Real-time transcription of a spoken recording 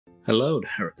Hello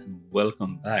there and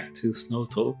welcome back to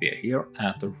SnowTopia here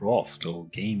at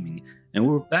RawSlowGaming, and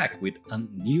we're back with a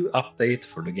new update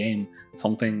for the game,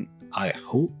 something I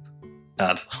hope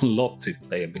adds a lot to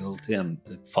playability and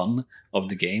the fun of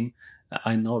the game.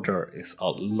 I know there is a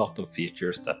lot of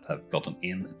features that have gotten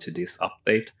into this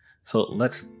update, so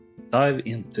let's dive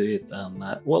into it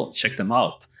and check them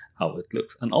out, how it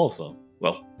looks. And also,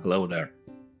 hello there,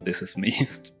 this is me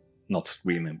not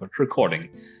streaming but recording.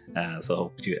 So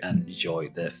hope you enjoy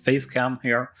the face cam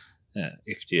here.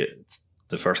 If it's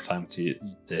the first time to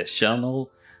the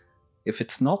channel, if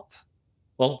it's not,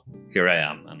 well, here I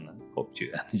am and hope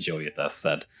you enjoy it. As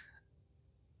said,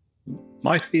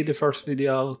 might be the first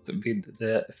video out with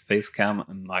the face cam,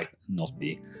 might not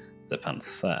be.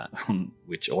 Depends on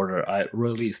which order I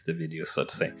release the video, so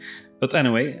to say. But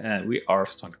anyway, we are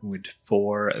starting with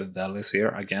 4 valleys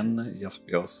here again, just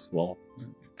because, well,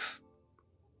 it's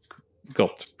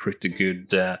got pretty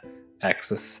good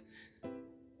access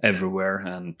everywhere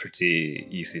and pretty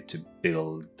easy to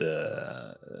build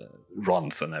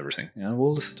runs and everything. And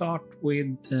we'll start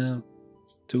with,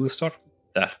 do we start with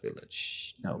that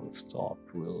village? No, we'll start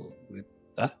with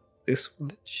this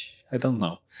village? I don't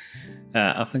know.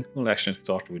 I think we'll actually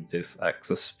start with this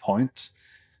access point.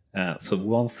 So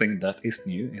one thing that is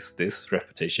new is this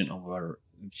reputation over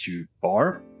view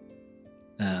bar.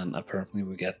 And apparently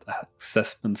we get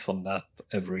assessments on that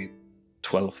every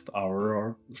 12th hour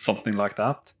or something like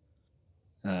that.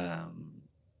 So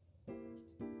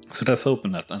let's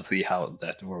open that and see how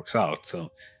that works out.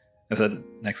 So I said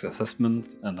next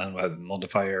assessment, and then we have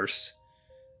modifiers.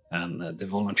 And the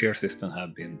volunteer system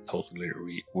have been totally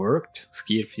reworked.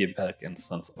 Skier feedback and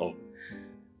sense of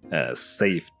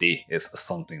safety is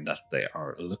something that they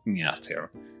are looking at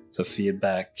here. So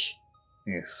feedback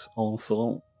is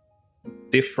also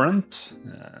different.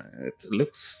 It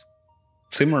looks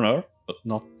similar, but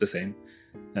not the same.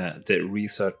 The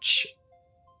research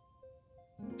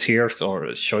tiers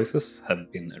or choices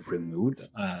have been removed,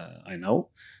 I know.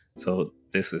 So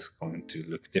this is going to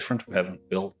look different. We haven't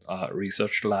built a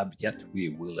research lab yet. We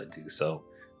will do so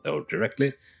though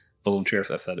directly.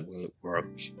 Volunteers, as I said, will work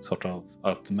sort of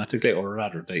automatically, or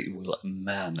rather they will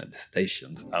man the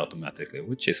stations automatically,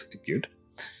 which is good.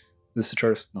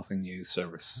 Visitors, nothing new.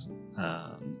 Service,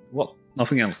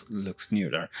 nothing else looks new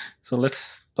there. So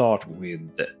let's start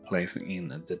with placing in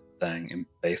the dang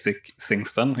basic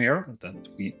things done here that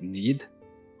we need.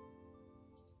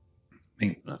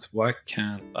 Maintenance. Why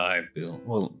can't I build?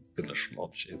 Well, village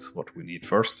lodge is what we need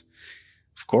first.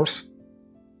 Of course,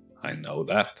 I know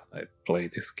that. I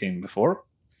played this game before.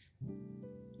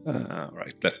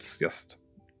 Right, let's just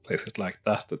place it like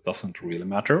that. It doesn't really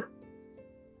matter.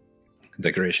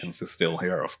 Decorations is still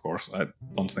here, of course. I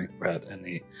don't think we had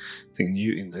anything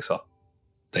new in this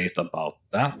update about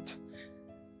that.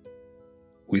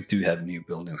 We do have new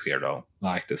buildings here though,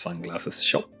 like the sunglasses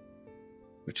shop,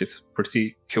 which is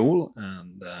pretty cool,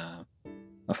 and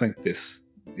I think this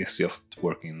is just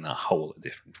working in a whole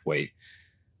different way.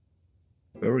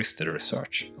 Where is the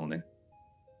research building?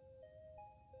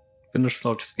 Builders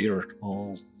Lodge, skier,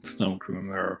 all snow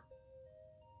groomer.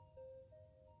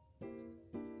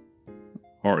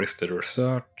 Or is the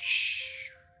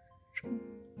research?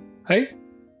 Hey?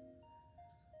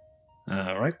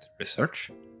 Right, research.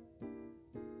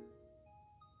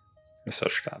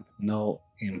 Research lab. No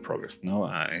in progress. No,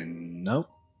 I know.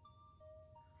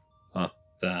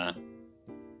 But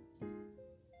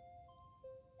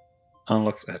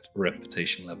unlocks at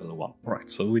reputation level 1. Right,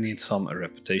 so we need some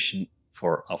reputation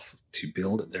for us to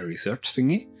build the research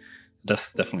thingy.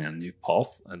 That's definitely a new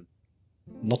path. I'm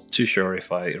not too sure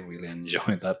if I really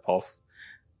enjoy that path,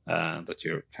 that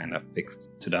you're kind of fixed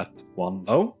to that one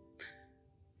though.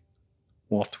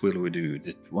 What will we do?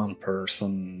 Did one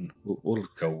person? We'll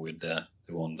go with the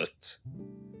one that,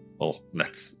 well,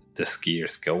 lets the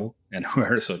skiers go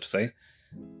anywhere, so to say.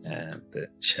 And the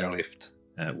chairlift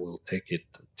will take it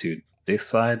to this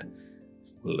side.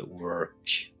 Will work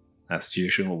as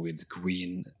usual with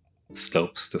green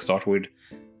slopes to start with,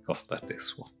 because that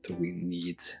is what we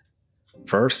need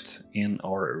first in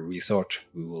our resort.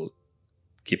 We will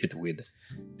keep it with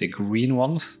the green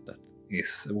ones. That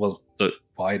is, well, the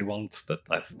wide ones that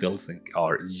I still think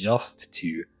are just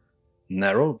too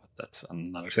narrow, but that's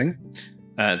another thing.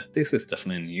 This is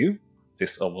definitely new.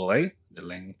 This overlay, the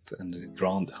length and the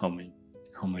ground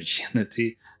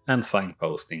homogeneity, and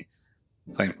signposting.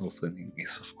 Signposting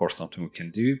is of course something we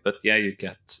can do, but yeah, you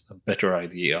get a better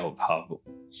idea of how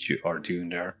you are doing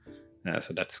there,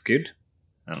 so that's good.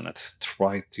 And let's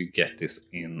try to get this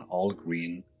in all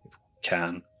green if we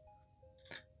can.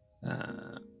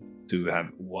 Do we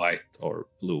have white or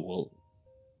blue? Well,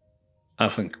 I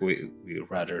think we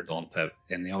rather don't have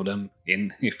any of them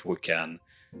in if we can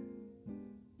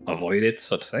avoid it,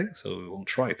 so to say. So we won't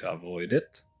try to avoid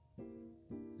it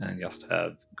and just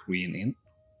have green in.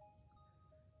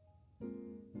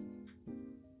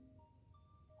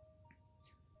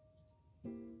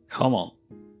 Come on.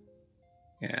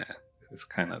 Yeah, this is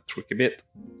kind of tricky bit.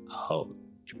 Oh,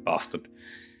 you bastard.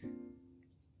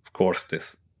 Of course,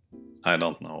 this, I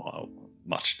don't know how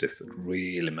much this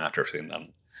really matters in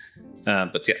them.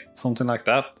 But yeah, something like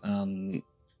that, and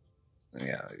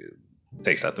yeah,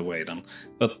 take that away then.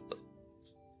 But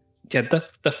yeah,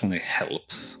 that definitely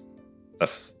helps.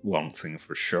 That's one thing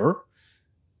for sure.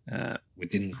 We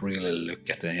didn't really look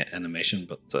at the animation,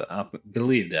 but I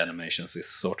believe the animations is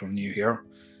sort of new here.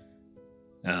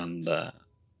 And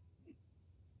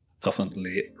doesn't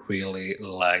really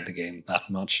lag the game that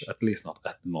much, at least not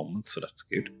at the moment, so that's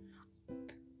good.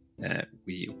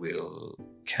 We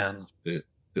cannot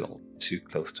build too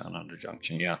close to another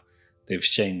junction. Yeah, they've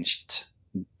changed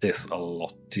this a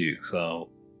lot too, so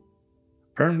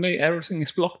apparently everything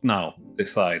is blocked now,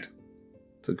 this side.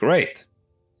 So great.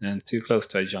 And too close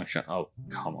to a junction. Oh,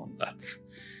 come on, that's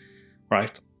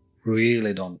right.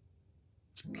 Really don't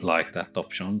like that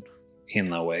option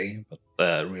in a way,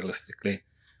 but realistically,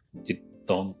 you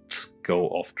don't go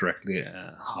off directly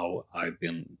how I've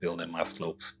been building my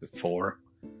slopes before.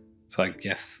 So I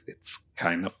guess it's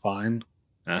kind of fine,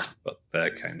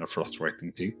 but kind of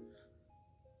frustrating too.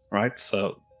 Right,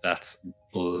 so that's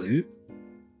blue.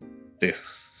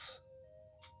 This,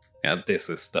 yeah, this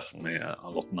is definitely a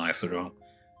lot nicer though.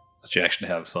 That you actually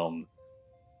have some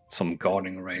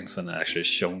guarding reins and actually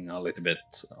showing a little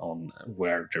bit on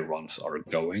where the runs are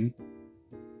going.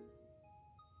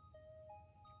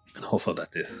 And also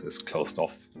that this is closed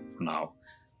off for now,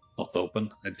 not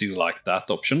open. I do like that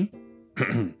option.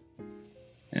 And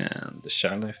the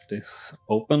chairlift is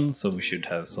open, so we should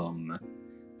have some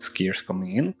skiers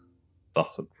coming in.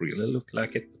 Doesn't really look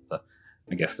like it, but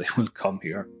I guess they will come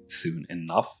here soon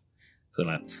enough. So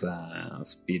let's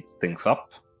speed things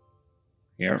up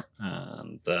here,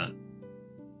 and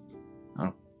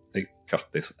oh, they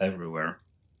got this everywhere.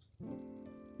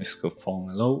 Let's go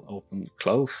falling low, open,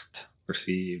 closed,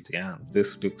 perceived. Yeah,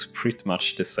 this looks pretty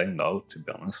much the same though, to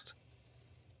be honest.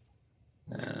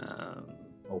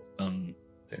 Open,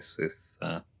 this is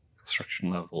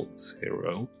construction level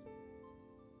 0.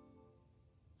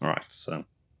 Alright, so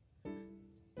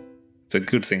it's a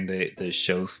good thing they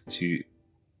chose to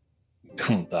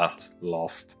build that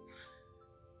last.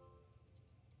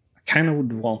 I kind of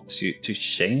would want to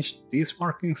change these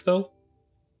markings though.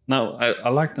 Now, I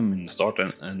like them in the start,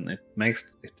 and it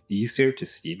makes it easier to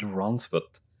see the runs,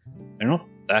 but they're not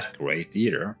that great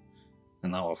either.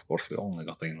 And now, of course, we only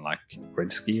got in like red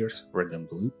skiers, red and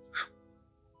blue.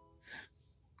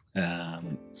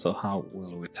 So how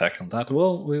will we tackle that?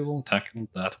 Well, we will tackle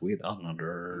that with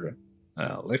another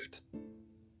lift.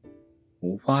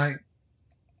 Why?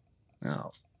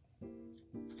 Now,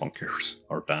 bunkers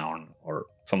are down or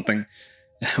something.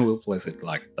 We'll place it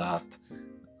like that.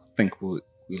 I think we'll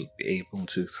be able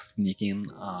to sneak in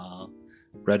a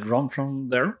red run from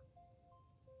there.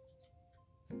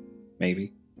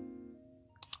 Maybe.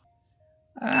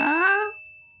 I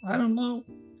don't know.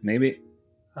 Maybe.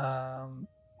 Yeah,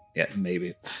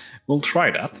 maybe. We'll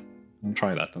try that. We'll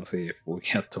try that and see if we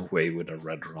get away with a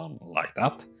red run like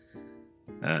that.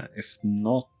 If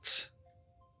not...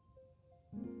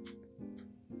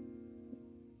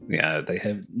 Yeah, they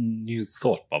have new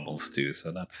thought bubbles too,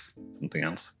 so that's something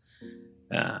else.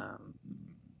 Yeah,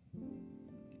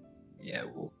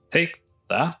 we'll take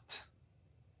that.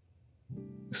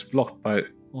 It's blocked by...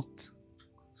 What?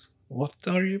 What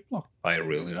are you blocked by,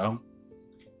 really, though?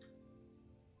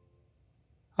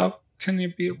 How can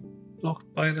you be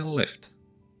blocked by the lift?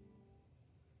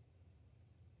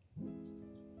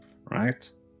 Right.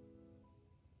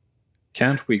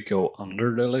 Can't we go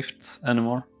under the lifts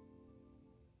anymore?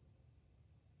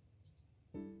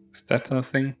 Is that a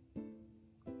thing?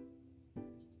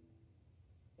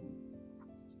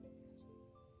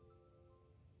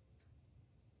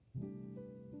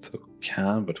 So we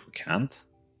can, but we can't.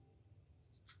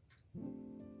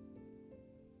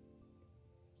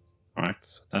 Alright,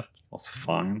 so that was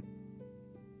fine.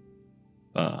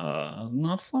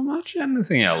 Not so much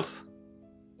anything else.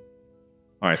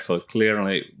 Alright, so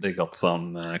clearly they got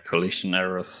some collision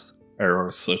errors,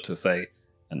 so to say,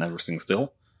 and everything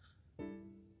still.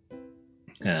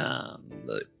 And,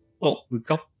 well, we've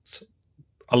got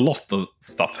a lot of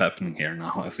stuff happening here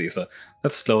now, I see. So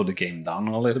let's slow the game down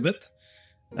a little bit.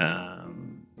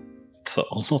 So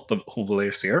a lot of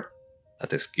overlays here.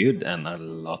 That is good, and a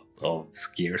lot of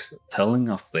skiers telling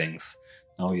us things.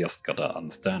 Now we just gotta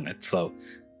understand it. So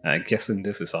guessing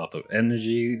this is out of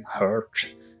energy,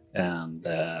 hurt, and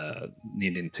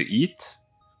needing to eat.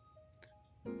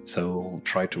 So we'll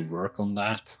try to work on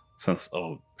that. Sense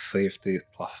of safety,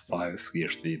 +5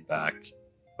 skier feedback.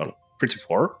 Well, pretty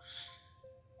poor.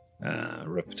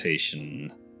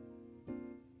 Reputation.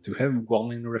 Do we have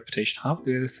 1 in reputation? How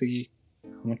do I see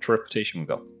how much reputation we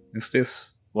got? Is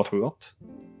this what we got?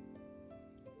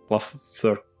 Plus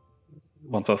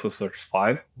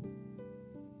 1035.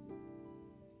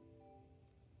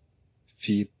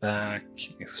 Feedback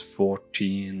is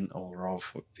 14, overall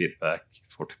feedback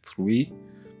 43.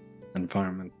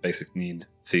 Environment, basic need,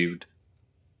 food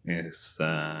is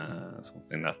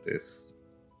something that is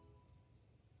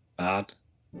bad.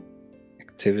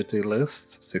 Activity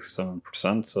list,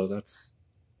 67%, so that's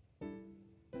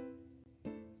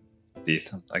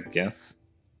decent, I guess.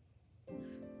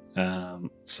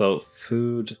 So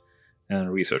food and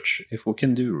research. If we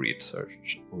can do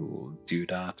research, we will do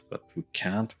that, but we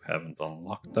can't. We haven't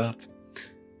unlocked that.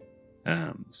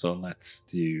 So let's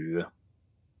do,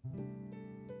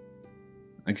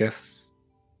 I guess,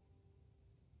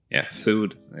 yeah,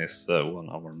 food is one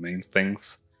of our main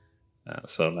things.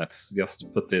 So let's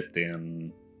just put it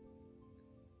in,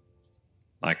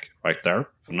 like, right there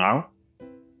for now.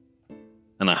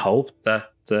 And I hope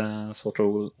that sort of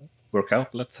will work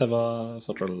out. Let's have a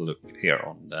sort of look here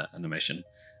on the animation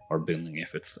or building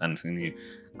if it's anything new.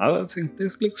 I think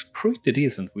this looks pretty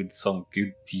decent with some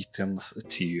good details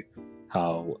to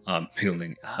how a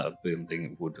building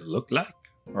would look like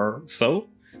or so.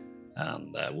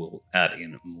 And we'll add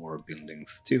in more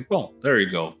buildings too. Well, there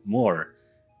you go, more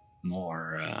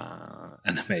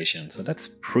animation, so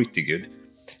that's pretty good.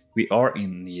 We are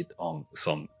in need of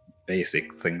some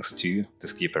basic things too. The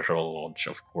ski patrol lodge,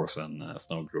 of course, and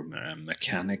snow groomer and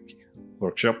mechanic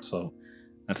workshop. So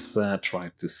let's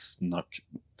try to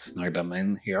snag them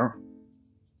in here.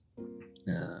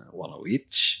 1 of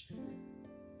each.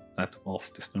 That was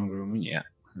the snow groomer. Yeah,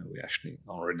 we actually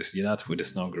already see that with the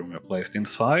snow groomer placed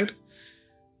inside.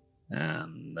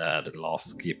 And the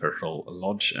last ski patrol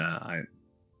lodge. I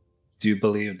do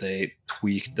believe they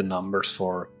tweaked the numbers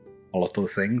for a lot of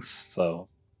things, so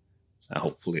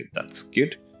hopefully that's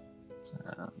good.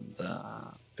 And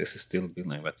this is still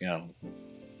building, but yeah,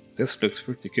 this looks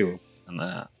pretty cool. And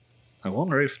I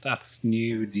wonder if that's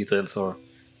new details or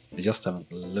I just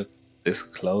haven't looked this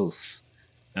close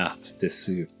at the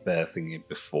soup thingy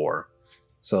before.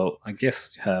 So I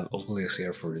guess you have overlays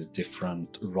here for the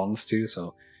different runs too,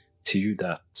 so 2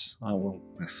 that I won't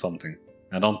miss something.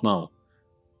 I don't know.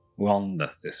 1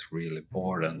 that is really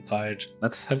bored and tired.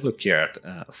 Let's have a look here at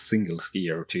a single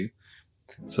skier or 2.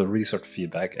 So resort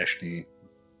feedback actually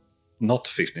not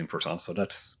 15%, so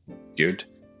that's good.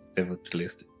 At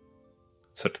least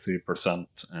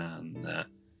 33%, and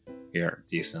here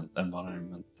decent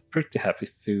environment, pretty happy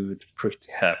food,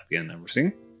 pretty happy and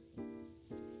everything.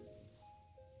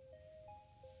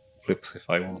 Flips if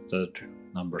I wanted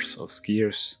numbers of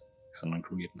skiers. It's on a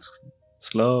green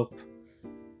slope.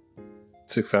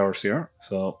 6 hours here,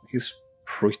 so he's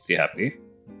pretty happy.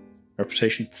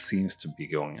 Reputation seems to be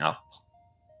going up.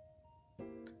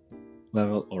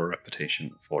 Level or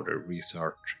reputation for the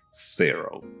resort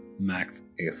 0. Max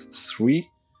is 3.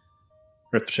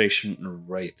 Reputation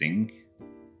rating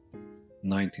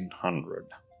 1900.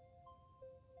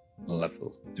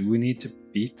 Level. Do we need to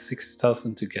beat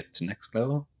 60,000 to get to next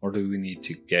level, or do we need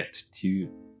to get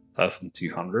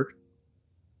 2,200?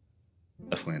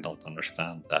 Definitely don't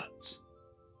understand that.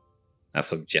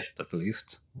 As of yet, at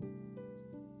least.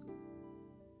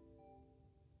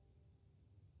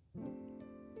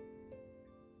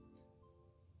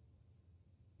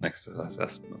 Next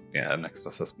assessment. Yeah, next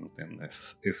assessment in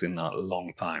this is in a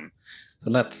long time. So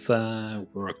let's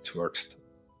work towards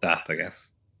that, I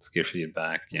guess. Skill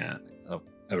feedback, yeah.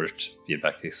 Average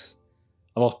feedback is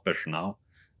a lot better now.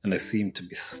 And they seem to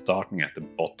be starting at the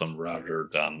bottom rather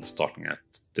than starting at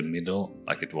the middle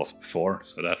like it was before.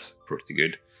 So that's pretty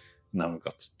good. Now we've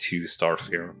got 2 stars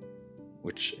here,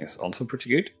 which is also pretty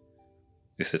good.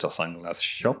 Visit a sunglass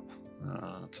shop.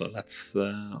 So let's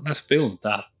build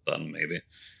that then maybe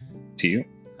too.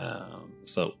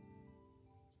 So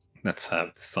let's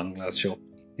have the sunglass shop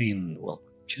in. Well,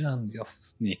 we can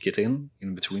just sneak it in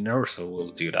between there, so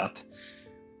we'll do that.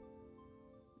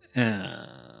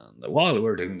 And while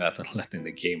we're doing that and letting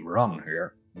the game run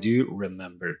here, do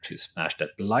remember to smash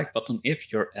that like button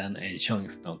if you're enjoying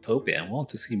SnowTopia and want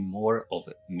to see more of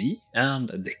me and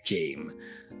the game.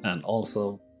 And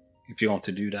also, if you want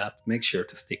to do that, make sure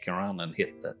to stick around and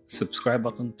hit the subscribe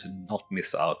button to not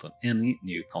miss out on any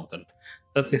new content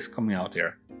that is coming out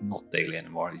here. Not daily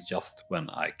anymore, just when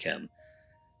I can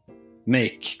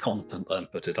make content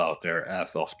and put it out there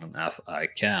as often as I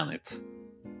can. It's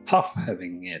tough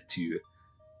having 2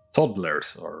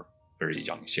 toddlers or very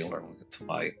young children. It's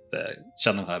why the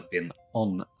channel have been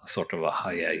on sort of a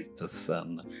hiatus,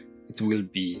 and it will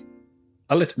be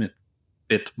a little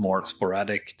bit more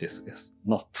sporadic. This is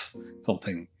not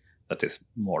something that is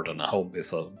more than a hobby,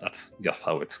 so that's just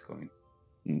how it's going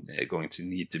to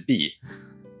need to be.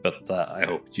 But I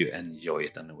hope you enjoy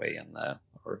it anyway, and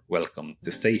are welcome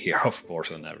to stay here, of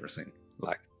course, and everything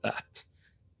like that.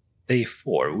 Day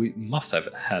 4, we must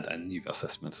have had a new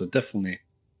assessment, so definitely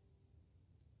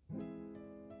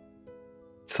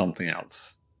something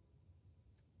else.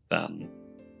 Then,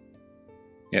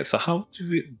 yeah, so how do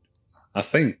we, I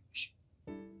think,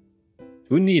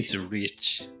 we need to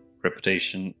reach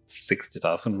reputation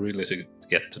 60,000 really to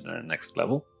get to the next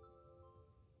level.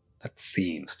 That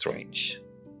seems strange.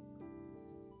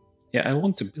 Yeah, I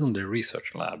want to build a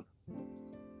research lab.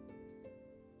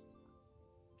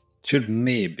 Should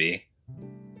maybe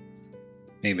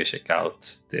check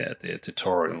out the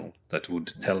tutorial that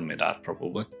would tell me that,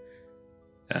 probably.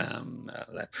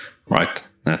 Right,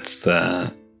 let's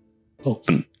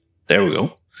open. There we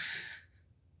go.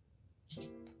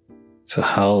 So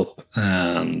help,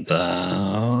 and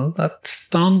that's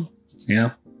done.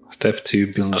 Yeah. Step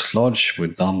 2, Builder's Lodge.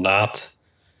 We've done that.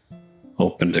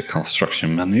 Open the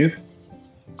construction menu.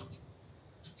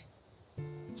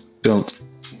 Build.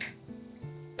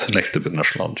 Select the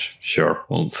Builder's Lodge. Sure,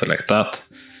 we'll select that.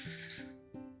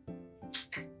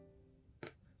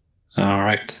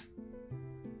 Alright.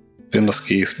 Build a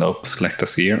ski slope. Select a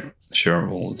skier. Sure,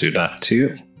 we'll do that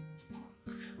too.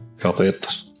 Got it.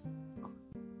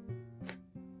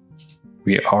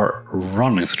 We are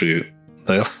running through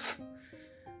this.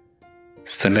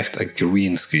 Select a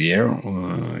green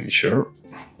skier, sure,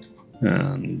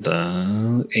 and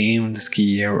aim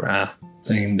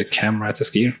the camera at the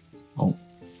skier. Oh,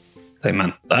 they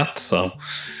meant that, so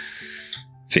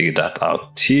figure that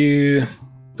out too.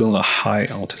 Build a high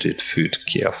altitude food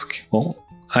kiosk. Well,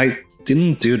 I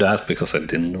didn't do that because I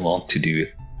didn't want to do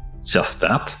just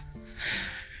that.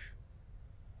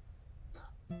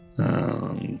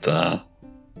 And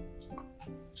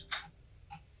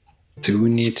do we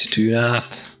need to do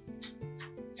that?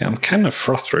 Yeah, I'm kind of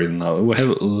frustrated now. We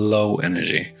have low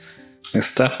energy.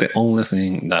 Is that the only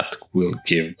thing that will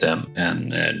give them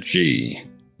energy?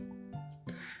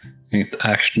 It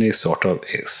actually sort of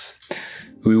is.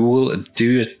 We will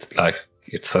do it like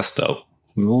it says though.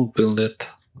 We will build it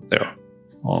there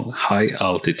on high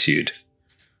altitude.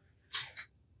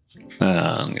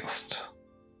 And just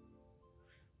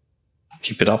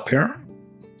keep it up here.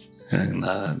 And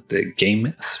the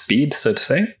game speed, so to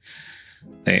say.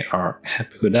 They are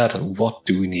happy with that. What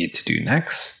do we need to do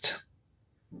next?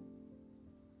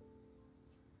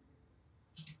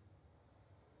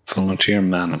 Volunteer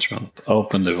management.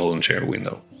 Open the volunteer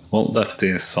window. Well, that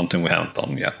is something we haven't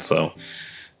done yet, so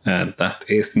that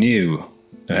is new.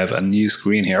 We have a new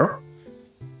screen here.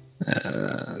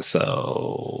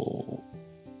 So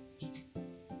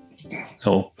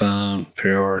open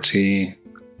priority.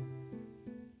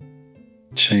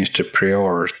 Change the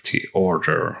priority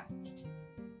order.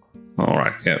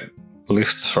 Alright, yeah.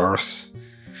 Lists first.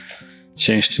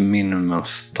 Change the minimum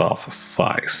staff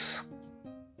size.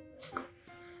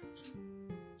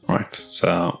 Right,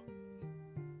 so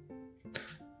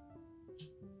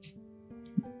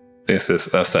this is,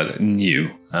 as I said, new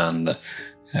and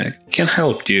can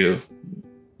help you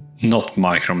not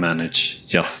micromanage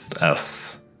just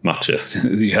as much as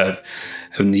you have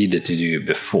needed to do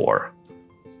before.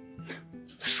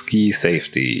 Ski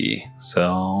safety.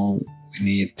 So we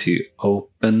need to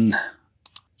open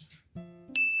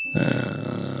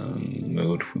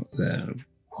mode.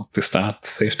 What is that?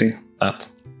 Safety.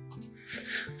 That's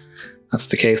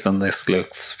the case, and this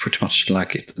looks pretty much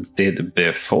like it did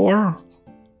before.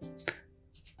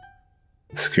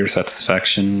 Skier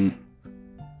satisfaction.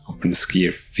 Open the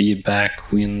skier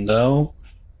feedback window.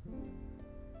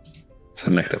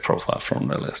 Select a profile from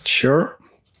the list. Sure.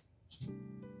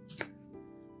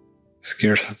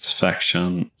 Skier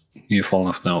satisfaction. New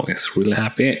Fallen Snow is really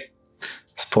happy.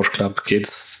 Sport Club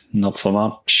Kids, not so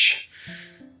much.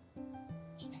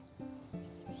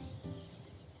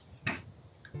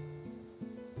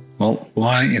 Well,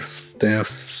 why is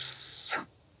this?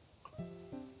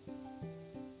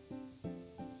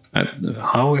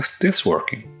 How is this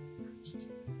working?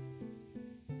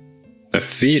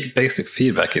 The basic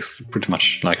feedback is pretty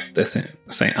much like this,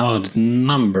 saying, oh, the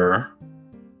number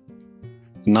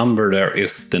there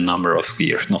is the number of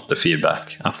skiers, not the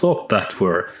feedback. I thought that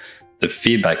were the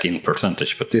feedback in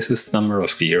percentage, but this is number of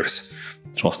skiers.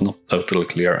 It was not totally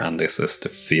clear, and this is the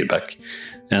feedback.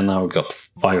 And now we got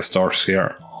 5 stars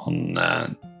here on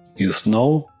New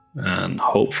Snow, and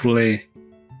hopefully,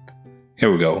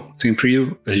 here we go. To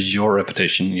improve your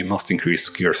reputation, you must increase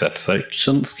skier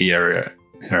satisfaction, ski area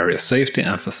safety,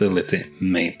 and facility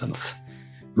maintenance.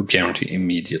 We guarantee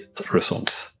immediate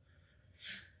results.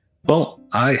 Well,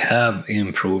 I have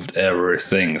improved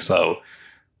everything, so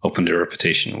open the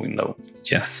reputation window.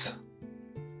 Yes.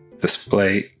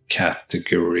 Display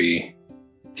category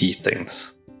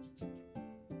details.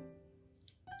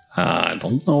 I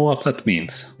don't know what that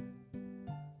means,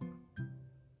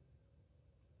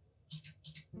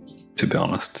 to be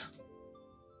honest.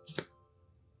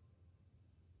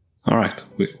 Alright,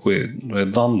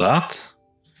 we've done that.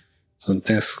 So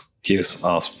this gives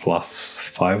us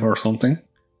 +5 or something.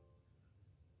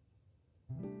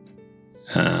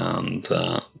 And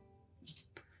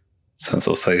sense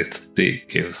of safety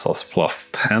gives us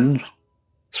 +10.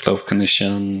 Slope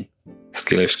condition,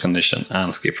 ski lift condition,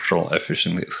 and ski patrol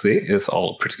efficiency is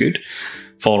all pretty good.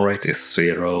 Fall rate is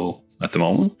 0 at the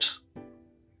moment.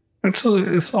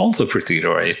 It's also pretty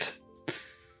great.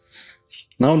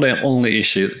 Now the only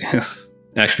issue is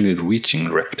actually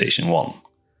reaching reputation 1,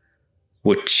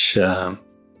 which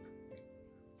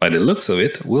by the looks of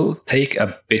it will take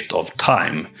a bit of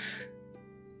time.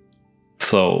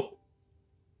 So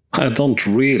I don't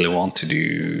really want to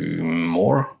do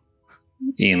more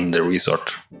in the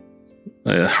resort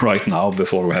right now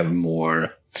before we have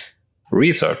more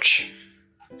research.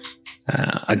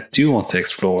 I do want to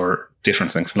explore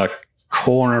different things, like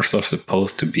corners are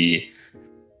supposed to be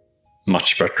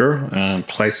much better, and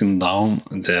placing down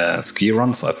the ski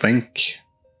runs, I think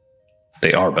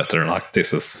they are better. Like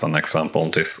this is an example.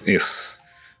 This is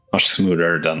much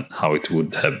smoother than how it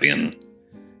would have been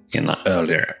in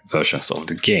earlier versions of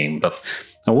the game, but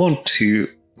I want to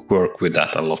work with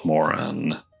that a lot more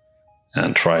and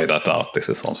try that out. This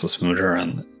is also smoother,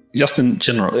 and just in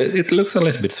general, it looks a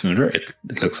little bit smoother. It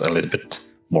looks a little bit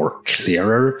more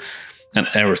clearer and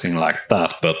everything like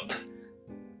that, but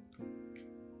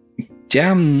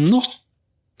yeah, I'm not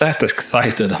that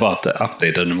excited about the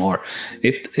update anymore.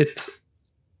 It's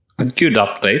a good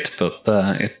update, but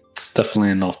it's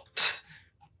definitely not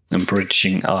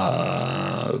bridging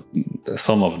some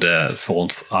of the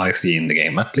faults I see in the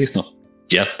game. At least not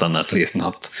yet, and at least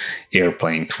not here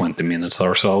playing 20 minutes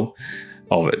or so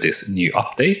of this new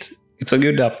update. It's a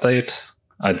good update.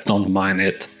 I don't mind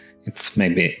it. It's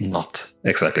maybe not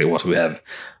exactly what we have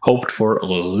hoped for or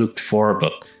looked for,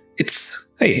 but it's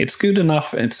good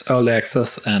enough. It's early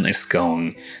access and it's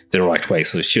going the right way,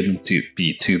 so you shouldn't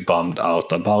be too bummed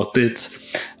out about it.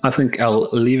 I think I'll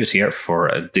leave it here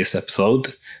for this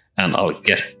episode, and I'll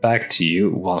get back to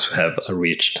you once we have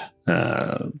reached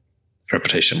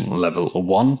reputation level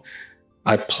 1.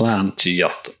 I plan to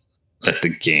just let the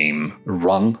game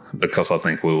run, because I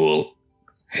think we will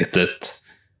hit it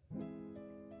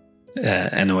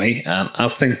anyway, and I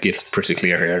think it's pretty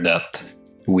clear here that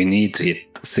we need to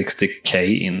hit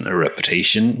 60k in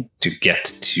reputation to get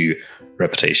to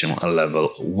reputation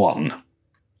level 1.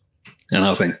 And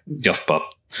I think just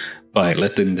by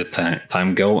letting the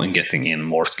time go and getting in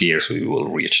more skiers, we will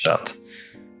reach that.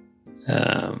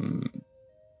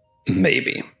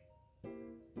 Maybe.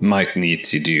 Might need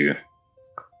to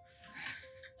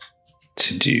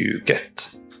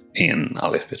get in a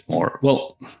little bit more.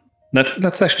 Well,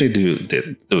 let's actually do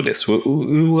this.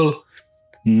 We will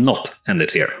not end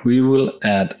it here. We will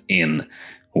add in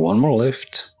one more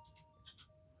lift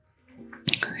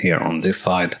here on this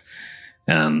side,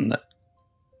 and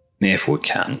if we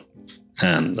can,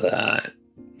 and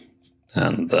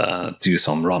do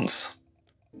some runs.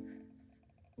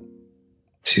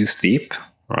 Too steep,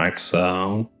 right?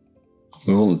 So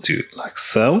we will do like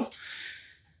so.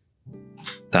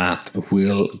 That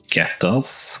will get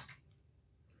us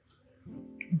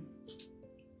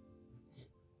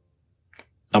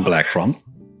a black run,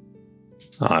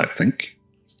 I think,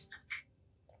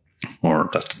 or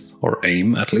that's our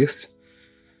aim at least.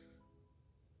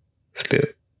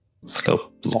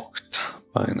 Slope blocked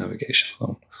by navigation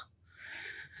zones.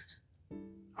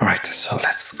 Alright, so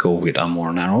let's go with a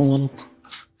more narrow one.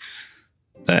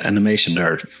 The animation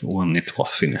there when it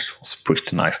was finished was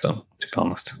pretty nice though, to be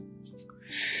honest.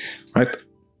 Right,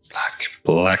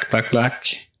 black.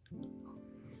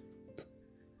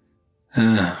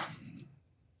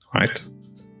 Right,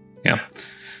 yeah.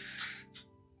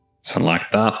 So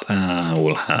like that,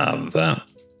 we'll have a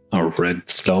red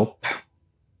slope.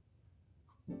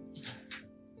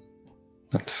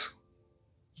 That's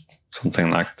something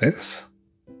like this.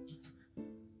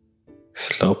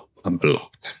 Slope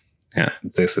blocked. Yeah,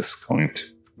 this is going to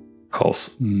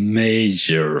cause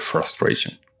major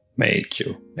frustration.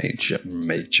 Major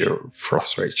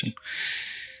frustration.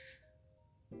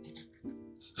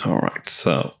 Alright,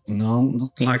 so no,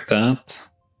 not like that.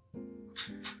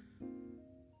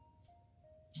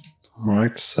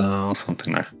 Alright, so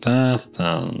something like that,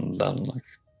 and then like...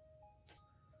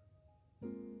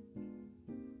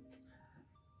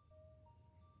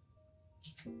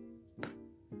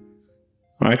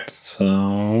 Alright,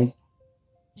 so...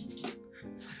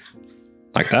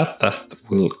 like that, that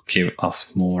will give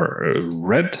us more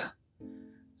red.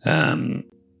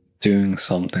 Doing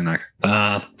something like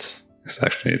that is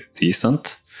actually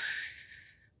decent,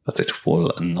 but it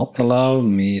will not allow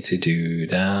me to do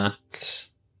that.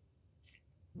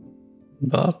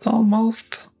 But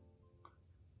almost.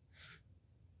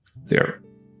 There.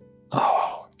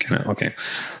 Oh, okay.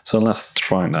 So let's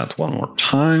try that one more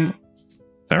time.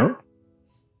 There.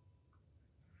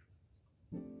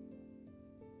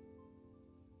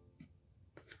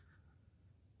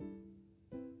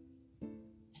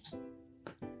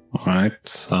 Alright,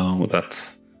 so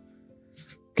that's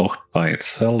blocked by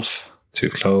itself. Too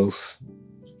close.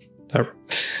 There.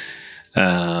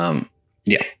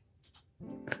 Yeah.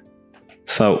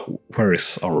 So, where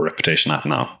is our reputation at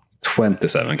now?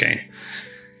 27k.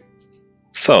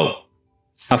 So,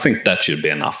 I think that should be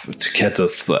enough to get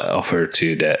us over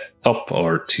to the top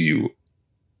or to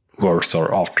worse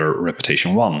or after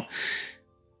reputation 1,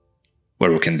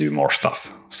 where we can do more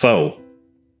stuff. So,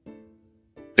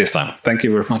 this time, thank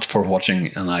you very much for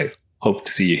watching, and I hope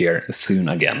to see you here soon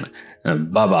again.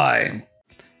 Bye-bye.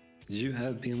 You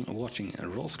have been watching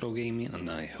RawSlowGaming, and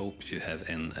I hope you have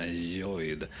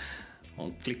enjoyed.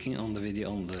 On clicking on the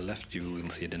video on the left, you will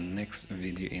see the next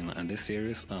video in this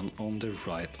series, and on the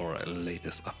right our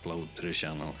latest upload to the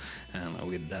channel. And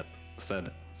with that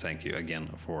said, thank you again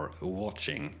for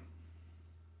watching.